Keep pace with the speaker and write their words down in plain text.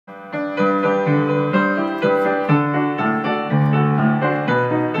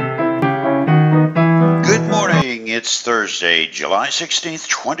It's Thursday, July 16th,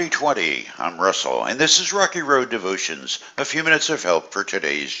 2020. I'm Russell, and this is Rocky Road Devotions, a few minutes of help for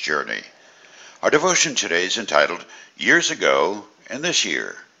today's journey. Our devotion today is entitled, Years Ago and This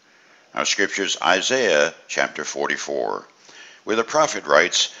Year. Our scripture is Isaiah chapter 44, where the prophet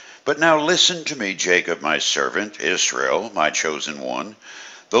writes, "But now listen to me, Jacob, my servant, Israel, my chosen one.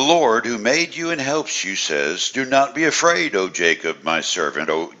 The Lord who made you and helps you says, do not be afraid, O Jacob, my servant,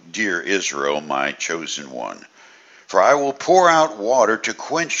 O dear Israel, my chosen one. For I will pour out water to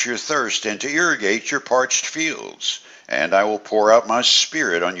quench your thirst and to irrigate your parched fields. And I will pour out my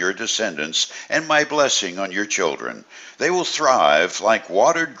spirit on your descendants and my blessing on your children. They will thrive like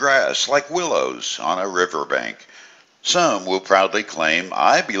watered grass, like willows on a riverbank. Some will proudly claim,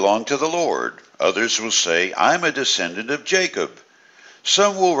 I belong to the Lord. Others will say, I'm a descendant of Jacob.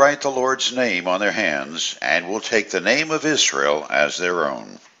 Some will write the Lord's name on their hands and will take the name of Israel as their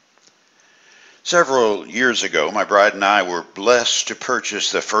own." Several years ago, my bride and I were blessed to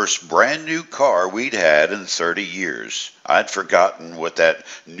purchase the first brand new car we'd had in 30 years. I'd forgotten what that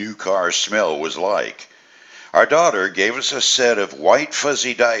new car smell was like. Our daughter gave us a set of white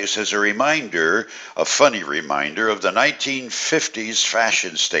fuzzy dice as a reminder, a funny reminder of the 1950s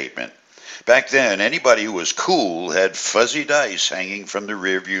fashion statement. Back then, anybody who was cool had fuzzy dice hanging from the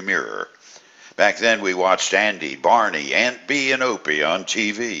rearview mirror. Back then, we watched Andy, Barney, Aunt Bee, and Opie on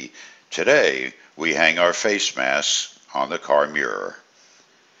TV. Today, we hang our face masks on the car mirror.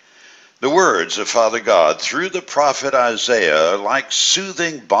 The words of Father God through the prophet Isaiah are like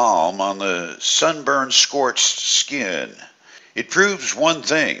soothing balm on the sunburned, scorched skin. It proves one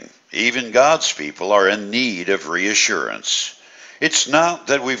thing: even God's people are in need of reassurance. It's not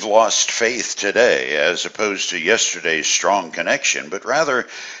that we've lost faith today as opposed to yesterday's strong connection, but rather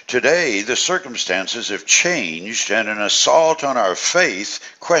today the circumstances have changed and an assault on our faith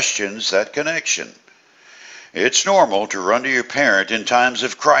questions that connection. It's normal to run to your parent in times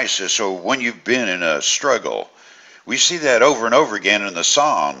of crisis or when you've been in a struggle. We see that over and over again in the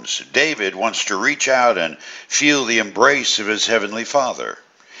Psalms. David wants to reach out and feel the embrace of his heavenly Father.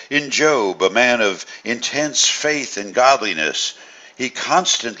 In Job, a man of intense faith and godliness, he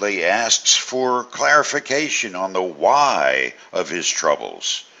constantly asks for clarification on the why of his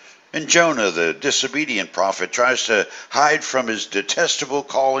troubles. And Jonah, the disobedient prophet, tries to hide from his detestable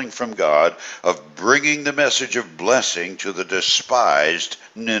calling from God of bringing the message of blessing to the despised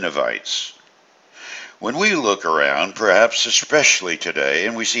Ninevites. When we look around, perhaps especially today,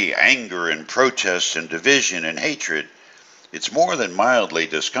 and we see anger and protest and division and hatred, it's more than mildly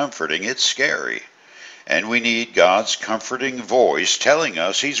discomforting, it's scary. And we need God's comforting voice telling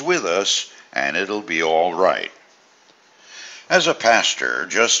us He's with us and it'll be all right. As a pastor,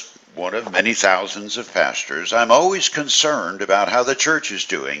 just one of many thousands of pastors, I'm always concerned about how the church is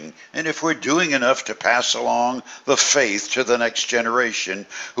doing and if we're doing enough to pass along the faith to the next generation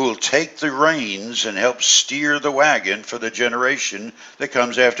who will take the reins and help steer the wagon for the generation that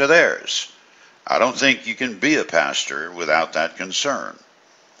comes after theirs. I don't think you can be a pastor without that concern.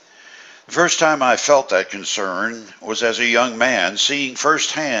 The first time I felt that concern was as a young man, seeing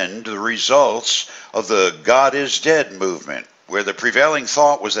firsthand the results of the God is dead movement, where the prevailing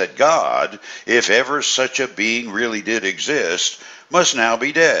thought was that God, if ever such a being really did exist, must now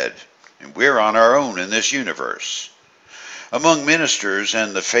be dead, and we're on our own in this universe. Among ministers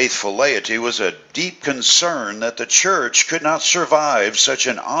and the faithful laity was a deep concern that the church could not survive such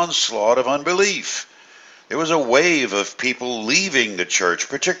an onslaught of unbelief. There was a wave of people leaving the church,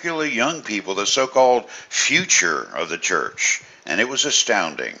 particularly young people, the so-called future of the church, and it was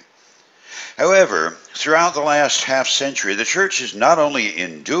astounding. However, throughout the last half-century, the church has not only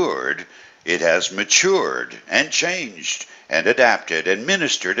endured, it has matured and changed and adapted and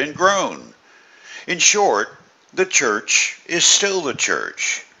ministered and grown. In short, the church is still the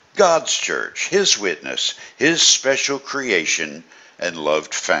church, God's church, His witness, His special creation and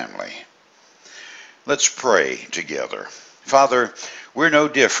loved family. Let's pray together. Father, we're no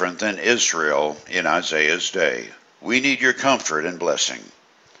different than Israel in Isaiah's day. We need your comfort and blessing.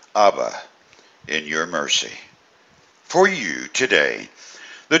 Abba, in your mercy. For you today,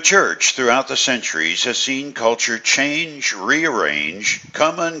 the church throughout the centuries has seen culture change, rearrange,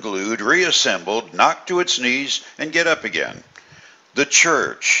 come unglued, reassembled, knock to its knees, and get up again. The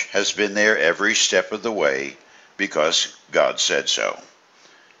church has been there every step of the way because God said so.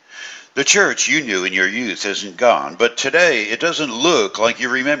 The church you knew in your youth isn't gone, but today it doesn't look like you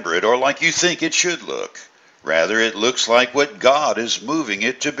remember it or like you think it should look. Rather, it looks like what God is moving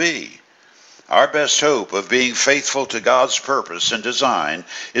it to be. Our best hope of being faithful to God's purpose and design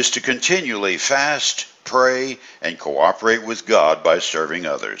is to continually fast, pray, and cooperate with God by serving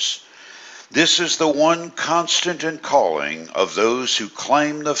others. This is the one constant and calling of those who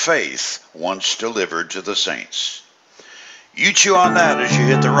claim the faith once delivered to the saints. You chew on that as you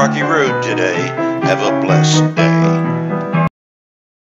hit the rocky road today. Have a blessed day.